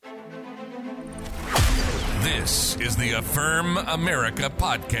This is the Affirm America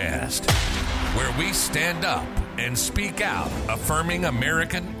podcast, where we stand up and speak out, affirming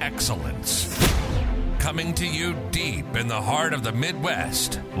American excellence. Coming to you deep in the heart of the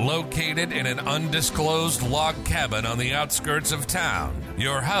Midwest, located in an undisclosed log cabin on the outskirts of town,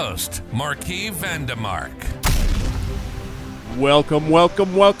 your host, Marquis Vandemark.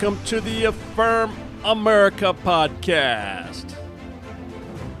 Welcome to the Affirm America podcast.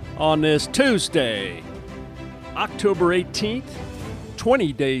 On this Tuesday, October 18th,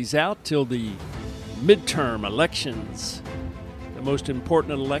 20 days out till the midterm elections, the most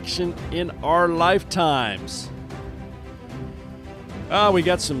important election in our lifetimes. We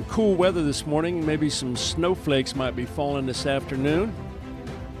got some cool weather this morning. Maybe some snowflakes might be falling this afternoon.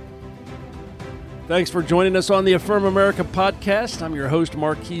 Thanks for joining us on the Affirm America podcast. I'm your host,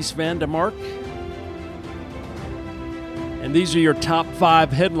 Marquis Vandemark. And these are your top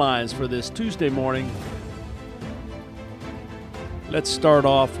 5 headlines for this Tuesday morning. Let's start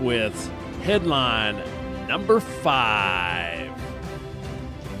off with headline number 5.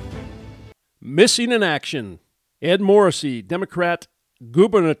 Missing in action. Ed Morrissey, Democrat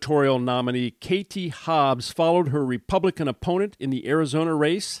gubernatorial nominee Katie Hobbs followed her Republican opponent in the Arizona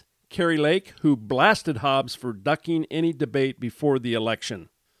race, Kari Lake, who blasted Hobbs for ducking any debate before the election.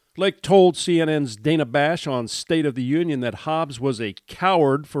 Lake told CNN's Dana Bash on State of the Union that Hobbs was a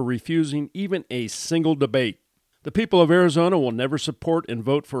coward for refusing even a single debate. The people of Arizona will never support and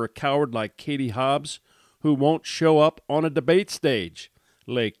vote for a coward like Katie Hobbs, who won't show up on a debate stage,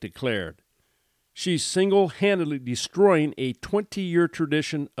 Lake declared. She's single-handedly destroying a 20-year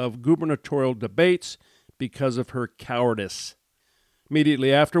tradition of gubernatorial debates because of her cowardice.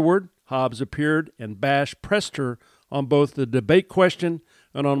 Immediately afterward, Hobbs appeared and Bash pressed her on both the debate question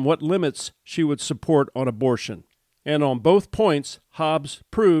and on what limits she would support on abortion. And on both points, Hobbs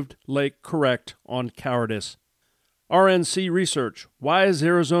proved Lake correct on cowardice. RNC Research: why is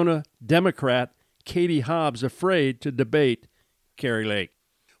Arizona Democrat Katie Hobbs afraid to debate Kari Lake?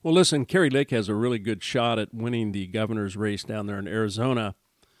 Well, listen, Kari Lake has a really good shot at winning the governor's race down there in Arizona.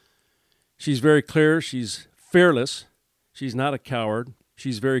 She's very clear. She's fearless. She's not a coward.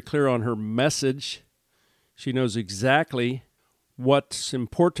 She's very clear on her message. She knows exactly what's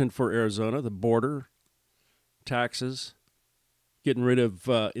important for Arizona: the border, taxes, getting rid of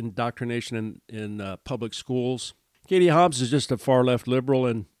indoctrination in public schools. Katie Hobbs is just a far-left liberal,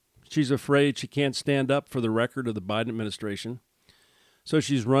 and she's afraid she can't stand up for the record of the Biden administration. So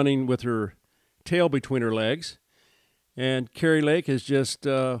she's running with her tail between her legs, and Kari Lake is just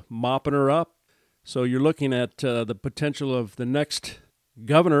mopping her up. So you're looking at the potential of the next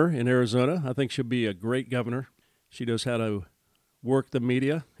governor in Arizona. I think she'll be a great governor. She knows how to work the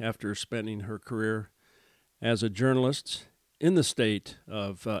media after spending her career as a journalist in the state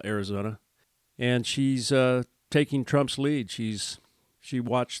of Arizona. And she's taking Trump's lead. She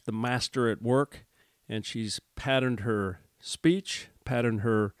watched the master at work, and she's patterned her speech, patterned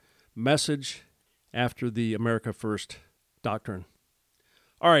her message after the America First doctrine.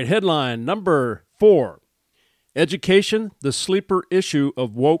 All right, headline number 4. Education, the sleeper issue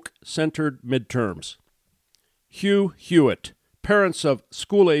of woke-centered midterms. Hugh Hewitt: parents of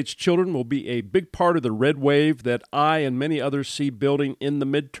school-age children will be a big part of the red wave that I and many others see building in the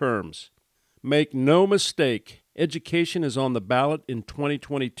midterms. Make no mistake, education is on the ballot in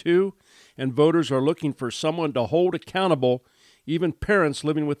 2022, and voters are looking for someone to hold accountable, even parents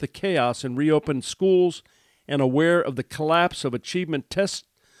living with the chaos in reopened schools and aware of the collapse of achievement tests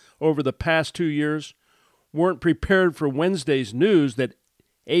over the past 2 years, weren't prepared for Wednesday's news that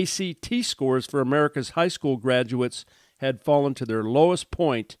ACT scores for America's high school graduates had fallen to their lowest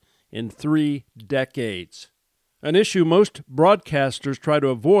point in 3 decades. An issue most broadcasters try to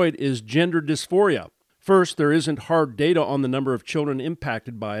avoid is gender dysphoria. First, there isn't hard data on the number of children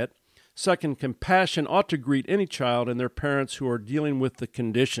impacted by it. Second, compassion ought to greet any child and their parents who are dealing with the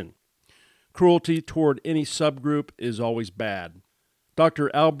condition. Cruelty toward any subgroup is always bad.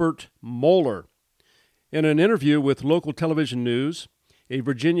 Dr. Albert Mohler: in an interview with local television news, a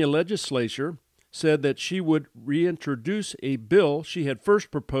Virginia legislature said that she would reintroduce a bill she had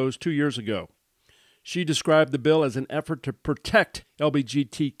first proposed 2 years ago. She described the bill as an effort to protect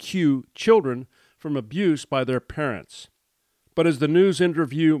LGBTQ children from abuse by their parents. But as the news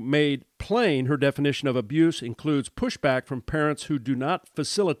interview made plain, her definition of abuse includes pushback from parents who do not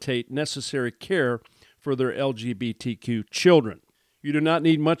facilitate necessary care for their LGBTQ children. You do not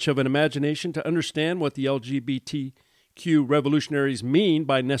need much of an imagination to understand what the LGBTQ revolutionaries mean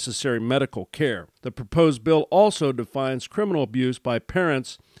by necessary medical care. The proposed bill also defines criminal abuse by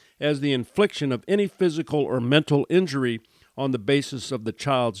parents as the infliction of any physical or mental injury on the basis of the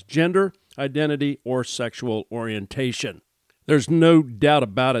child's gender, identity, or sexual orientation. There's no doubt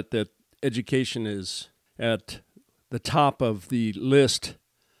about it that education is at the top of the list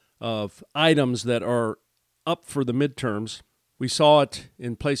of items that are up for the midterms. We saw it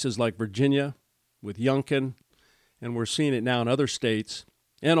in places like Virginia with Youngkin, and we're seeing it now in other states,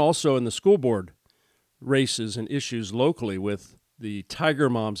 and also in the school board races and issues locally with the tiger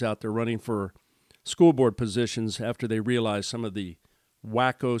moms out there running for school board positions after they realize some of the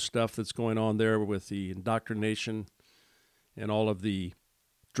wacko stuff that's going on there with the indoctrination and all of the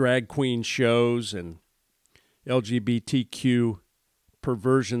drag queen shows and LGBTQ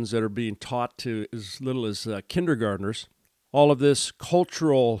perversions that are being taught to as little as kindergartners. All of this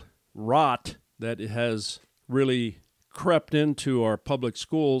cultural rot that has really crept into our public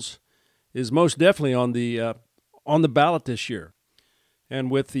schools is most definitely on the ballot this year. And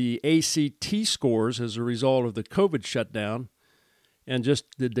with the ACT scores as a result of the COVID shutdown and just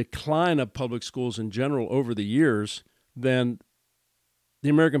the decline of public schools in general over the years, then the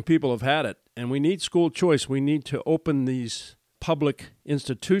American people have had it. And we need school choice. We need to open these public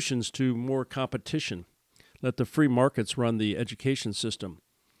institutions to more competition. Let the free markets run the education system.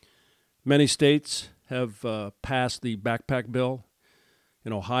 Many states have passed the backpack bill.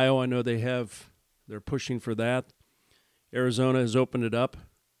 In Ohio, I know they're pushing for that. Arizona has opened it up,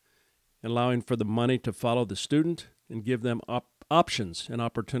 allowing for the money to follow the student and give them options and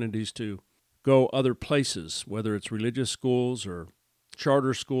opportunities to go other places, whether it's religious schools or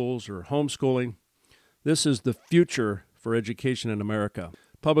charter schools or homeschooling. This is the future for education in America.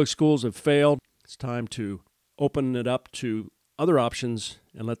 Public schools have failed. It's time to open it up to other options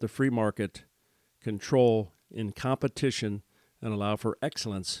and let the free market control in competition and allow for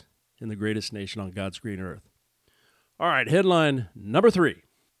excellence in the greatest nation on God's green earth. All right, headline number 3.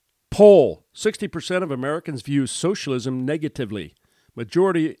 Poll: 60% of Americans view socialism negatively.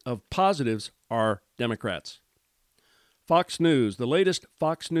 Majority of positives are Democrats. Fox News. The latest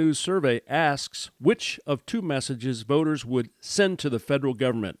Fox News survey asks which of two messages voters would send to the federal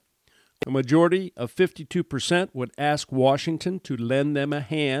government. A majority of 52% would ask Washington to lend them a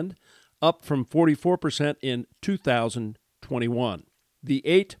hand, up from 44% in 2021. The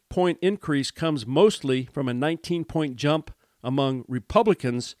 8-point increase comes mostly from a 19-point jump among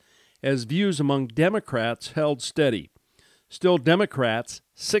Republicans as views among Democrats held steady. Still, Democrats,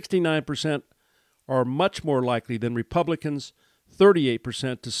 69%, are much more likely than Republicans,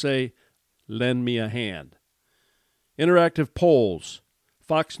 38%, to say, lend me a hand. Interactive polls.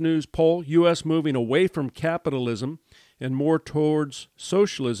 Fox News poll: U.S. moving away from capitalism and more towards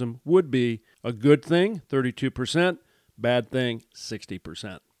socialism would be a good thing, 32%, bad thing,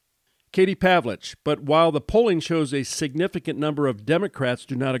 60%. Katie Pavlich. But while the polling shows a significant number of Democrats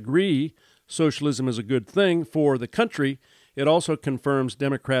do not agree socialism is a good thing for the country, it also confirms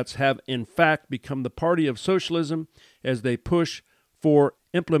Democrats have in fact become the party of socialism as they push for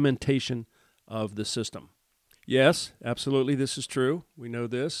implementation of the system. Yes, absolutely, this is true. We know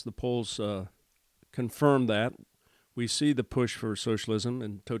this. The polls confirm that. We see the push for socialism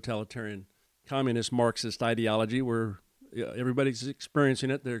and totalitarian communist Marxist ideology where everybody's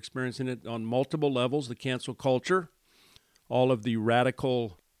experiencing it. They're experiencing it on multiple levels. The cancel culture, all of the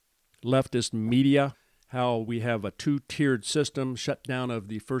radical leftist media, how we have a two-tiered system, shutdown of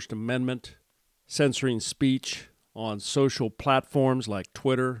the First Amendment, censoring speech on social platforms like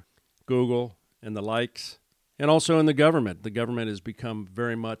Twitter, Google, and the likes, and also in the government. The government has become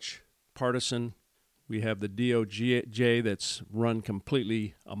very much partisan. We have the DOJ that's run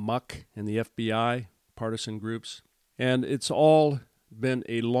completely amok, and the FBI, partisan groups. And it's all been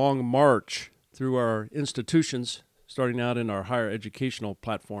a long march through our institutions, starting out in our higher educational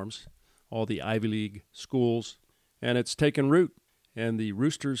platforms, all the Ivy League schools, and it's taken root. And the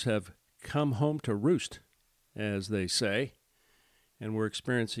roosters have come home to roost, as they say, and we're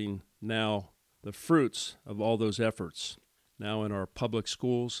experiencing now the fruits of all those efforts. Now in our public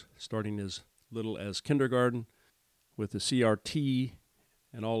schools, starting as little as kindergarten, with the CRT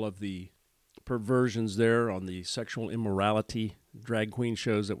and all of the perversions there on the sexual immorality drag queen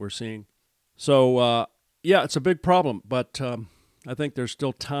shows that we're seeing. So, it's a big problem, but I think there's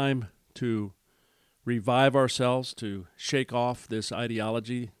still time to revive ourselves, to shake off this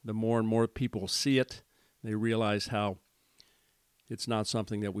ideology. The more and more people see it, they realize how it's not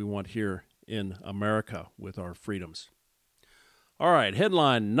something that we want here in America with our freedoms. All right,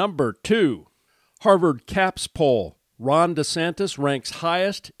 headline number 2. Harvard CAPS poll. Ron DeSantis ranks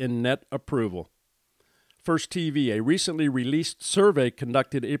highest in net approval. First TV, a recently released survey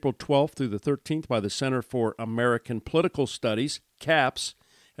conducted April 12th through the 13th by the Center for American Political Studies, CAPS,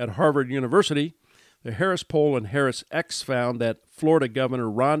 at Harvard University, The Harris Poll and Harris X found that Florida Governor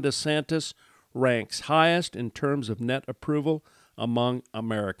Ron DeSantis ranks highest in terms of net approval among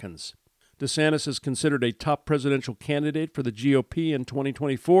Americans. DeSantis is considered a top presidential candidate for the GOP in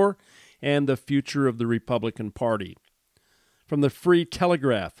 2024 and the future of the Republican Party. From the Free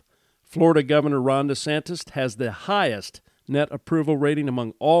Telegraph, Florida Governor Ron DeSantis has the highest net approval rating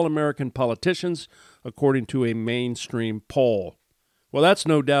among all American politicians, according to a mainstream poll. Well, that's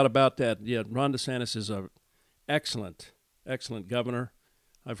no doubt about that. Yeah, Ron DeSantis is an excellent governor.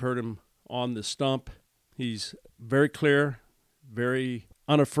 I've heard him on the stump. He's very clear, very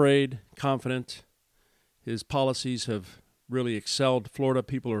unafraid, confident. His policies have really excelled Florida.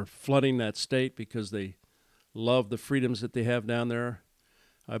 People are flooding that state because they love the freedoms that they have down there.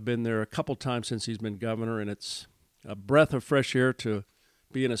 I've been there a couple times since he's been governor, and it's a breath of fresh air to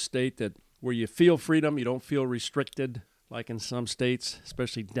be in a state where you feel freedom, you don't feel restricted, like in some states,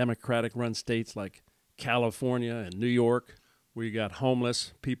 especially Democratic-run states like California and New York, where you got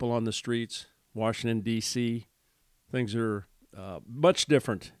homeless people on the streets, Washington, D.C. Things are much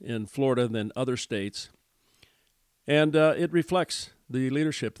different in Florida than other states, and it reflects the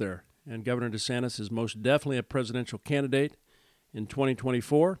leadership there. And Governor DeSantis is most definitely a presidential candidate in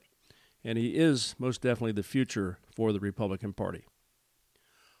 2024, and he is most definitely the future for the Republican Party.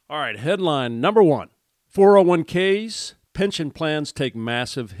 All right, headline number 1, 401ks, pension plans take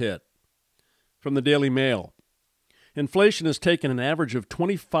massive hit. From the Daily Mail, inflation has taken an average of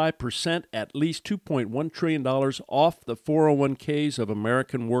 25%, at least $2.1 trillion off the 401ks of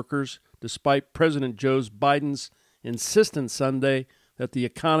American workers, despite President Joe Biden's insistence Sunday that the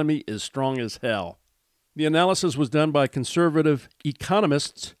economy is strong as hell. The analysis was done by conservative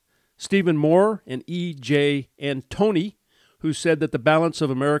economists Stephen Moore and E.J. Antoni, who said that the balance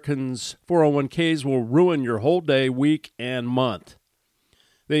of Americans' 401ks will ruin your whole day, week, and month.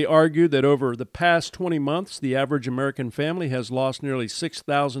 They argued that over the past 20 months, the average American family has lost nearly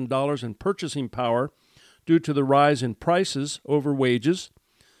 $6,000 in purchasing power due to the rise in prices over wages.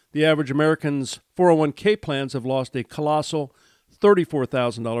 The average American's 401k plans have lost a colossal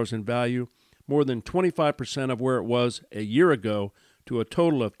 $34,000 in value, more than 25% of where it was a year ago, to a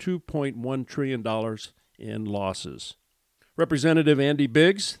total of $2.1 trillion in losses. Representative Andy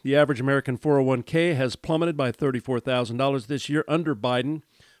Biggs, the average American 401k has plummeted by $34,000 this year under Biden,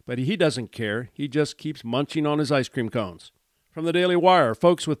 but he doesn't care. He just keeps munching on his ice cream cones. From the Daily Wire,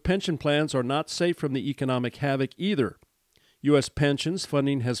 folks with pension plans are not safe from the economic havoc either. U.S. pensions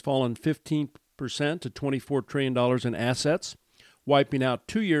funding has fallen 15% to $24 trillion in assets, wiping out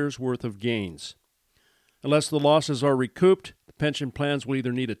 2 years' worth of gains. Unless the losses are recouped, the pension plans will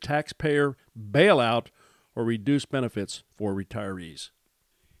either need a taxpayer bailout or reduced benefits for retirees.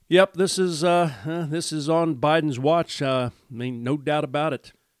 Yep, this is on Biden's watch. No doubt about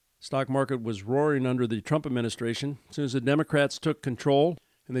it. Stock market was roaring under the Trump administration. As soon as the Democrats took control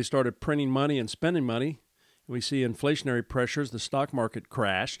and they started printing money and spending money, we see inflationary pressures. The stock market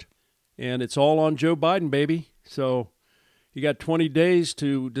crashed, and it's all on Joe Biden, baby. So you got 20 days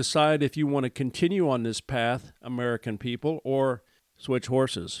to decide if you want to continue on this path, American people, or switch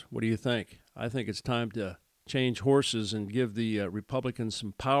horses. What do you think? I think it's time to change horses and give the Republicans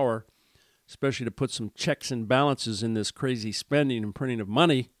some power, especially to put some checks and balances in this crazy spending and printing of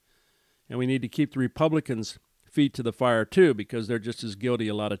money. And we need to keep the Republicans' feet to the fire, too, because they're just as guilty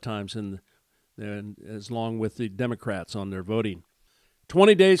a lot of times as long with the Democrats on their voting.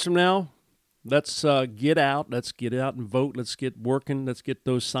 20 days from now, let's get out. Let's get out and vote. Let's get working. Let's get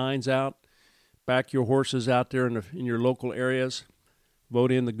those signs out. Back your horses out there in your local areas.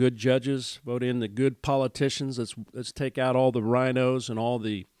 Vote in the good judges. Vote in the good politicians. Let's take out all the rhinos and all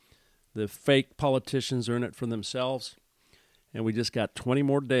the fake politicians are in it for themselves. And we just got 20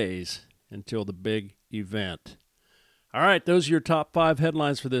 more days until the big event. All right, those are your top 5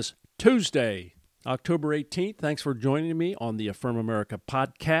 headlines for this Tuesday, October 18th. Thanks for joining me on the Affirm America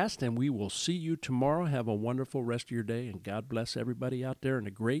podcast, and we will see you tomorrow. Have a wonderful rest of your day, and God bless everybody out there in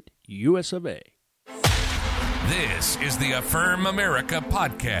the great US of A. This is the Affirm America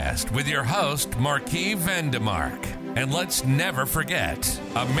podcast with your host, Marquis Vandemark. And let's never forget,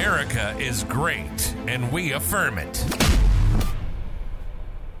 America is great, and we affirm it.